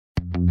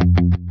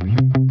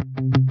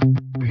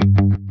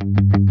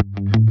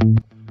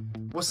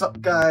What's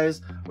up,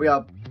 guys? We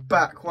are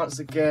back once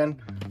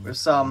again with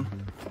some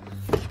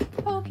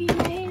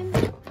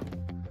Pokemon.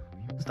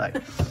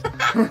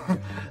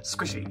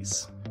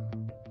 Squishies.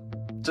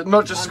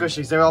 Not just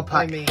squishies, there are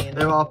packs.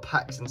 There are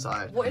packs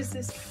inside. What is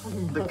this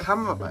camera? The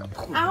camera, man.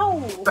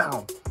 Ow!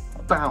 Bow,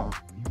 bow,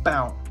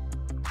 bow.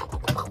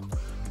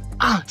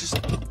 Just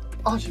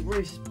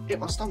really hit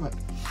my stomach.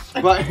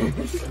 Right.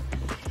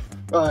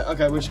 Right,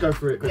 okay, we'll just go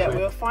through it quickly. Yeah,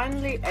 we were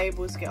finally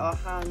able to get our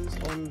hands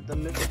on the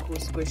Mythical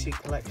Squishy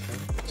collection.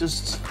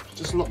 Just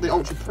not the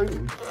ultra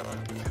premium.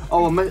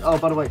 Oh,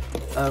 by the way,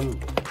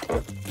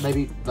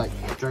 maybe like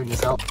drain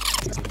this out.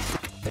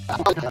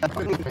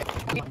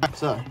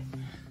 So,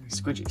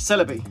 Squidgy,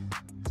 Celebi.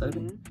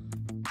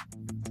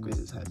 Squeeze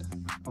its head.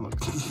 Oh my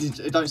god,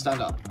 it don't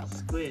stand up.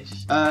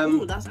 Squish.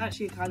 Ooh, that's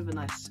actually kind of a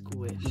nice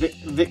squish.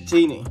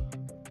 Victini.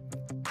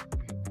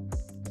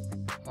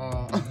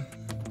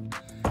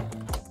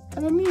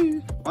 And a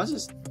Mew. Why is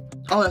this?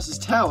 Oh, that's his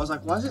tail. I was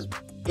like, why is his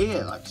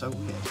ear like so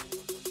weird?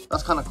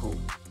 That's kind of cool.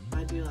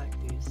 I do like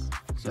these.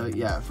 So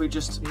yeah, if we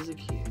just. These are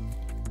cute.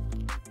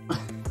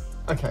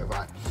 Okay,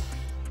 right.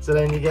 So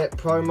then you get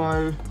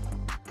promo,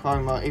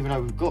 even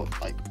though we've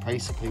got like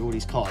basically all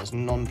these cards,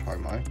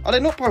 non-promo. Are they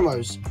not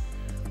promos?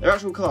 They're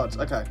actual cards.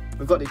 Okay,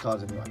 we've got these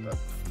cards anyway, but.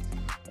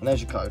 And there's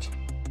your code.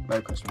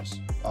 Merry Christmas.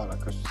 Oh no,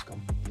 Christmas is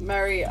gone.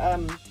 Merry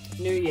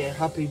New Year.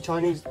 Happy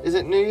Chinese. Is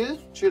it New Year?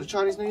 Should we get the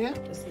Chinese New Year?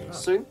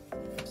 Soon?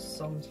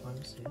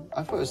 Sometime soon.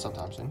 I thought it was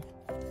sometime soon. Do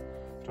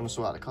you want to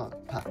sort out the card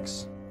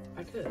packs?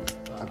 I could.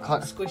 But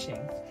I'm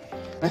squishing.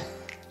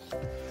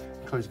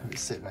 Chloe's gonna be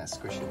sitting there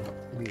squishing.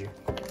 Weird.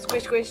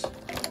 Squish, squish.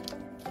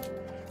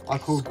 I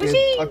called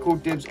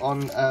dibs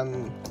on I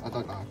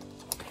don't know.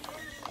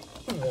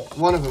 What?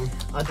 One of them.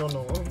 I don't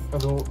know. I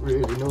don't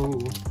really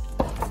know.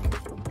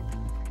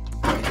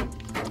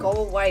 Go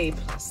away,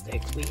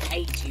 plastic. We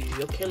hate you.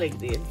 You're killing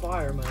the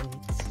environment.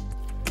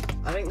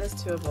 I think there's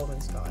 2 evolving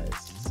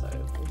skies, so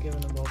we'll give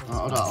an evolving sky.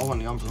 I want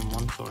the Umbreon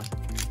one, sorry. I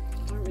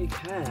don't really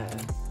care.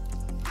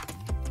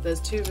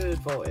 There's 2 vivid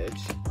voltage.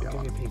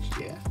 I'll give you a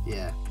peach.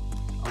 Yeah.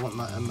 I want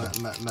my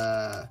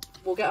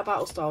We'll get a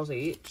battle styles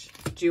each.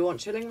 Do you want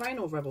Chilling Reign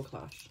or Rebel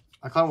Clash?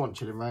 I kind of want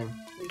Chilling Reign.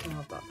 We can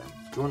have that then.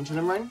 Do you want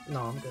Chilling Reign?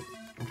 No, I'm good.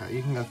 Okay,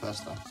 you can go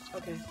first though.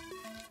 Okay.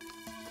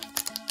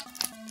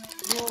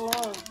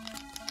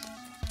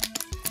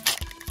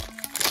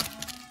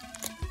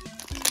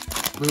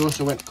 We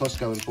also went to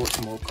Costco and bought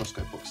some more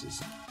Costco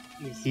boxes.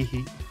 Yes.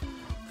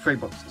 3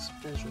 boxes.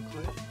 There's your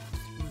code. 1,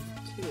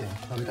 2.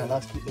 Yeah, we don't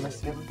like to keep the mess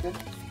together again.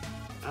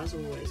 As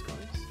always, guys.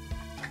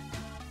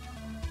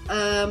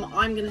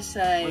 I'm gonna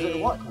say. Was it the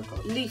white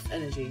card? Leaf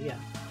Energy, yeah.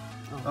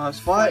 Oh, it's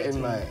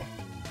fighting, mate.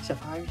 It's a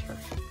fighter.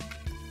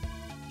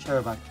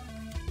 Cherry bag.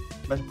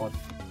 Metapod.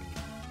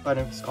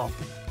 Burning scarf.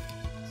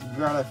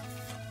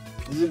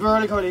 This is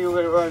girly party, you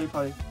get early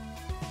party.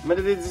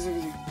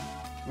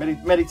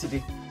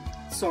 Meditity.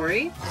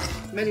 Sorry.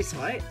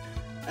 Meditite.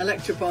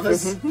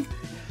 Electrobuzz.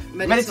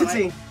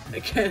 Meditity.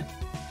 Again.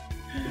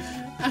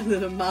 And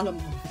then a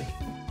Malamorphy.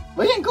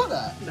 We ain't got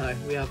that. No,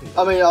 we haven't.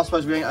 I mean, I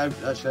suppose we ain't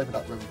actually opened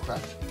up Rebel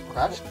Crash.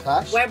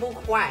 Clash? Rebel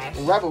Crash.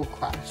 Rebel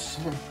Crash.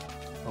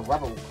 Or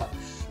Rebel Crash.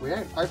 We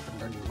ain't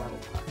opened any Rebel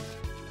Crash.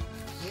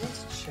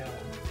 Let's chill.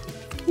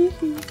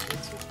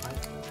 Let's talk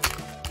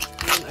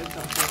Pokemon. We haven't opened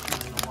up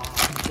Pokemon in a while.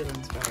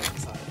 Dylan's very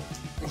excited.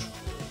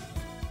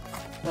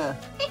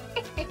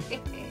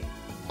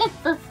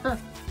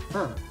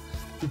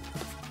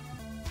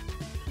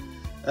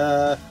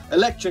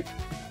 Electric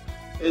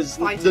is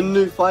fighting. The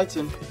new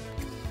fighting.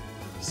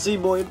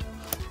 Seaboyd.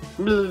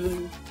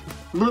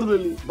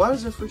 Why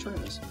is there 3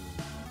 trainers?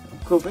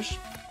 Quillfish.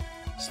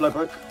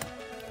 Slowpoke.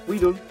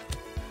 Weedle.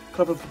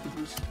 Club of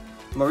Peoples.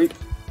 Mareep.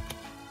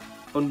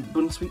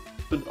 Bunsweet.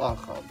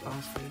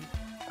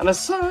 And a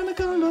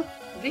Sanaconda.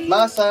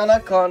 My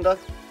Sanaconda.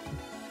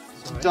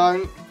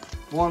 Don't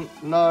want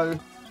no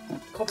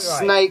Copyright.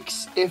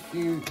 snakes if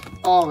you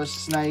are a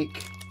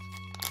snake.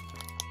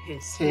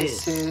 Hiss.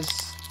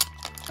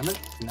 I'm a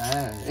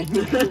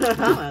snake.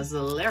 That's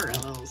a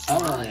lyrical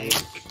snake.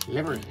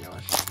 Liberally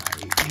a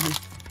snake.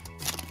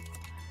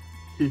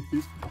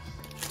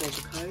 There's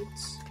the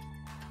codes.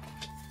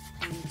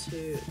 1,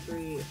 2,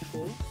 3,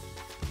 4.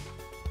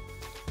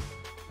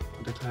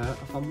 I declare a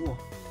fun war.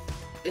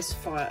 It's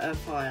fire.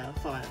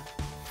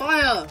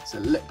 It's a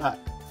lit pack.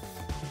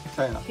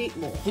 Trainer.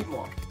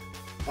 Heatmore.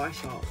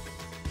 Bisharp.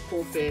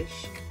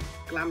 Corfish.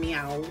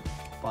 Glameow.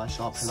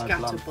 Bisharp. Hello,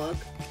 Scatterbug.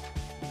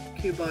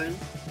 Cubone.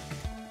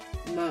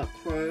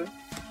 Murkrow.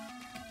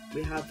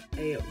 We have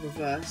a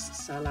reverse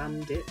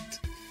Salandit.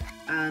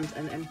 And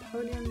an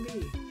Empoleon B.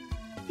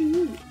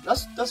 Ooh,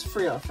 that's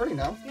 3 out of 3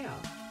 now. Yeah.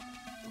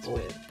 That's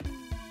weird.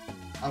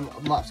 I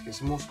might have to get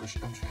some more squishy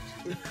countries.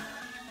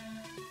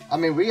 I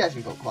mean, we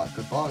actually got quite a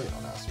good bargain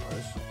on that, I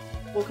suppose.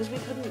 Well, because we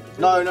couldn't... Really...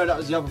 No, that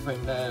was the other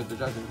thing there, the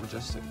Dragon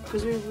Majestic.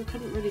 Because we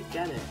couldn't really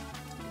get it.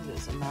 Because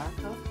it's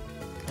America.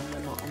 And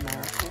we're not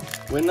America.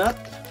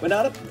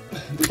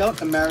 We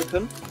don't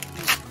American.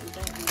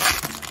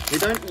 We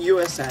don't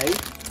USA.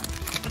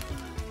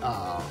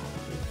 Oh.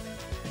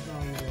 No,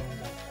 I'm doing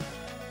that.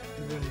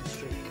 You're really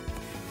straight.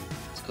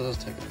 because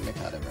I was taking a mick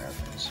out of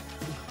Americans.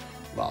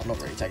 Well,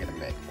 not really taking a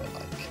mick, but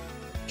like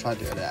trying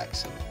to do an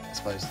accent. I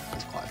suppose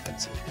it's quite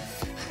offensive.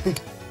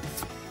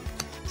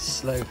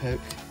 Slowpoke,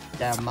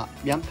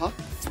 Yampa,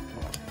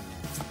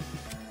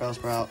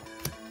 Bellsprout,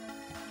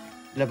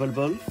 Level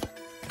Bull,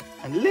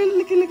 and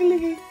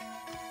Licky.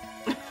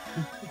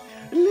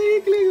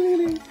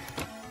 Licky.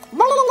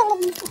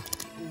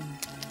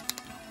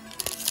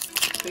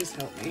 Please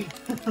help me.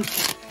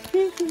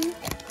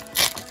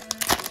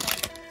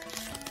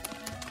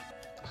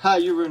 Ha,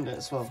 you ruined it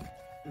as well.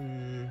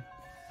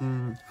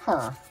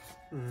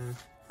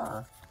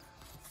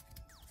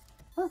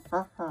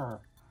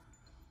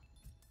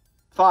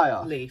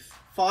 Fire. Leaf.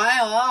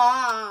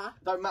 Fire!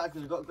 Don't matter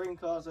because we've got green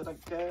cards, I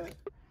don't care.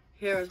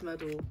 Hero's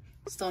Medal.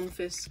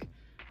 Stunfisk.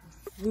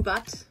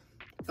 Woobat.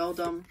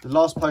 Beldum. The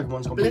last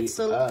Pokemon's gonna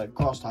Blitzel. be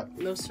grass type.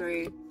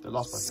 Milcery. The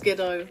last Pokemon.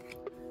 Skiddo.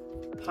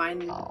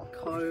 Pine Oh, it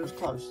Co. was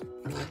close.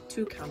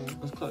 Two Camel. It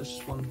was close.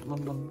 One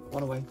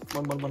away.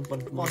 One.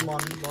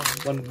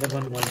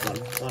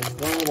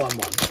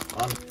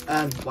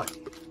 And one.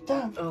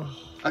 Damn. Oh,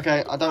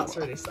 Okay, I don't. that's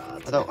really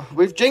sad. I don't.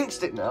 We've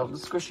jinxed it now. The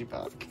squishy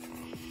pack.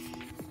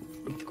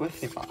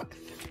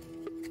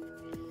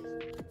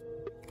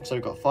 So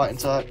we've got Fighting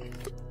type,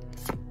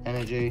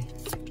 Energy,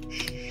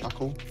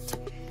 Shuckle,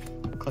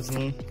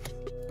 Cottony,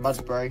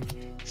 Mudspray,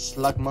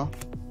 Slugma,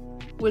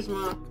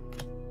 Whismur.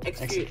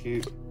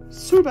 Execute.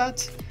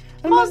 Subat,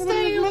 and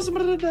Mustaine.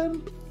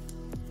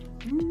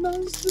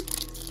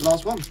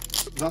 Last one.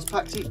 Last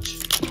packs each.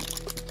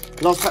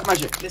 Last pack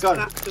magic. This Go.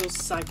 pack feels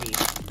saggy.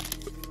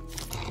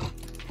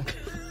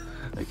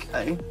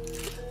 Okay.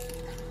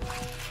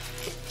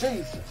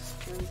 Jesus.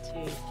 1,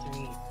 2,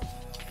 3,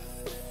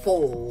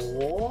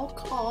 4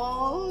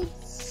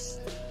 cards.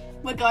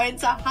 We're going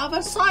to have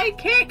a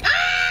psychic.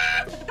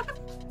 Ah!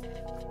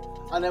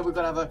 And then we're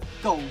gonna have a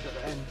gold at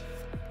the end.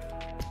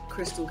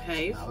 Crystal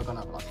Cave. No, we're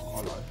gonna have like a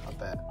hollow, I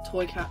bet.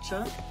 Toy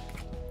Catcher.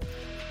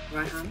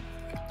 Raihan.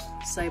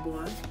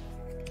 Sableye.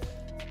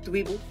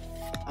 Dweeble.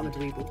 I'm a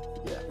Dweeble.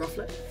 Yeah.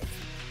 Rufflet.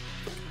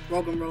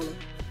 Roggenroller.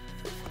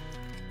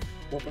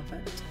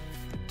 Wobbuffet.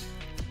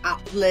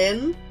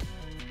 Applin.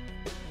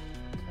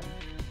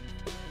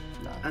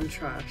 No. And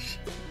Trash.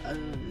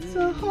 It's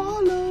a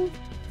hollow.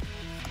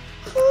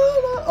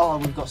 Oh,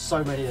 we've got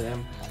so many of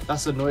them.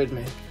 That's annoyed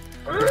me.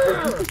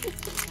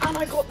 And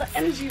I got the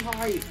energy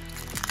right.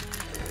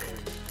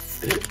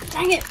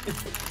 Dang it!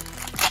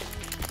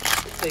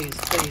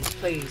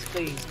 Please!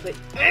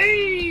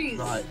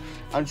 Right,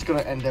 I'm just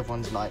gonna end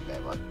everyone's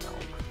nightmare right now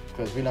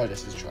because we know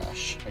this is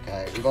trash.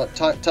 Okay, we've got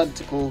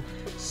Tentacle,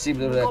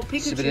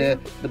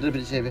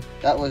 Pikachu.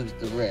 That was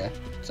the rare,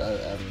 so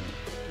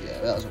yeah,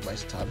 that was a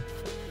waste of time.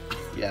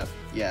 Yeah.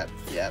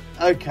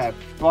 Okay,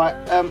 right.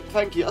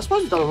 Thank you. I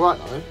suppose we've done alright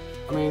though.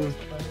 I mean,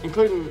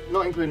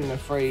 not including the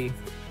free.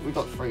 We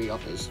got 3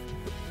 offers.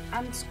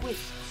 And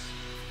Squish.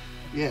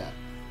 Yeah.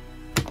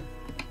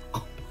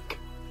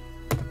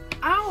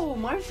 Ow,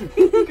 my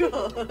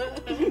finger!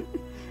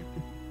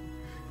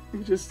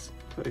 You just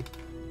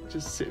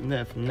sit him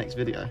there for the next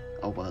video.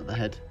 Oh well, the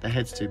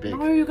head's too big.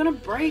 No, you're gonna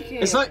break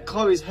it. It's like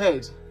Chloe's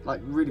head, like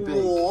really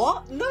big.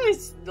 What? No,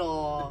 it's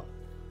not.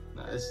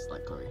 No, it's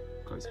like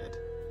Chloe's head.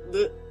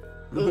 Look.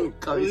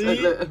 Chloe's head,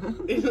 look.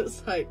 It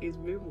looks like he's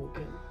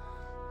moonwalking.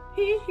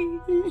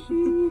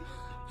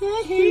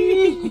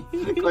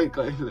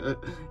 Chloe,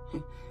 look.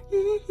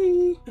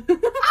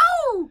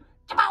 Ow!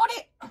 About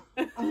it!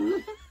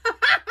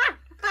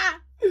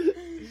 I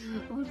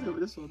want to do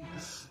this one. I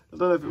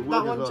don't know if it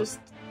will. That one just.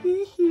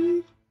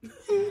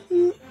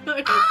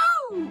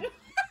 Ow!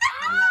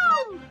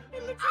 Ow!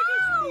 It looks like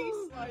his face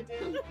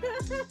sliding.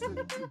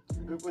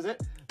 Was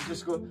it?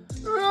 Just go.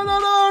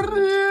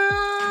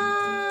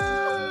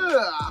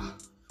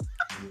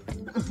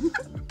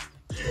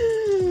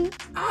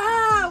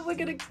 Ah, we're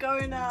gonna go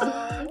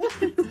now.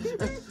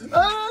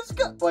 Let's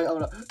go. Wait,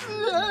 hold on.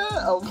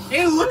 Oh.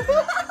 Ew.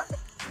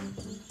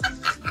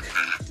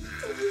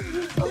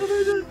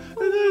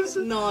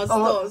 No,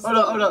 stop.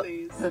 Hold on.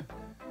 Please.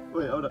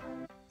 Wait, hold on.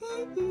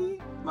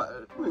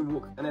 Let me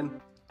walk and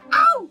then.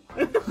 Ow!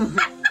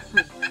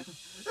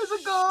 It's a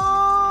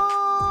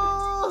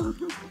goal!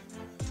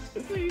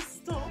 Please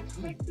stop.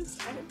 Make this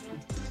end.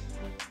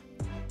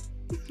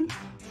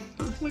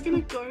 We're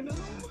gonna go now.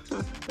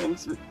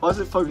 Why is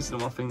it focusing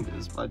on my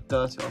fingers? My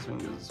dirty ass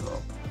fingers as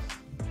well.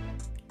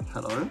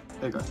 Hello?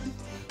 There you go.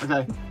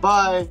 Okay,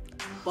 bye!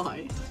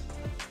 Bye.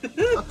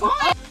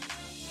 Bye!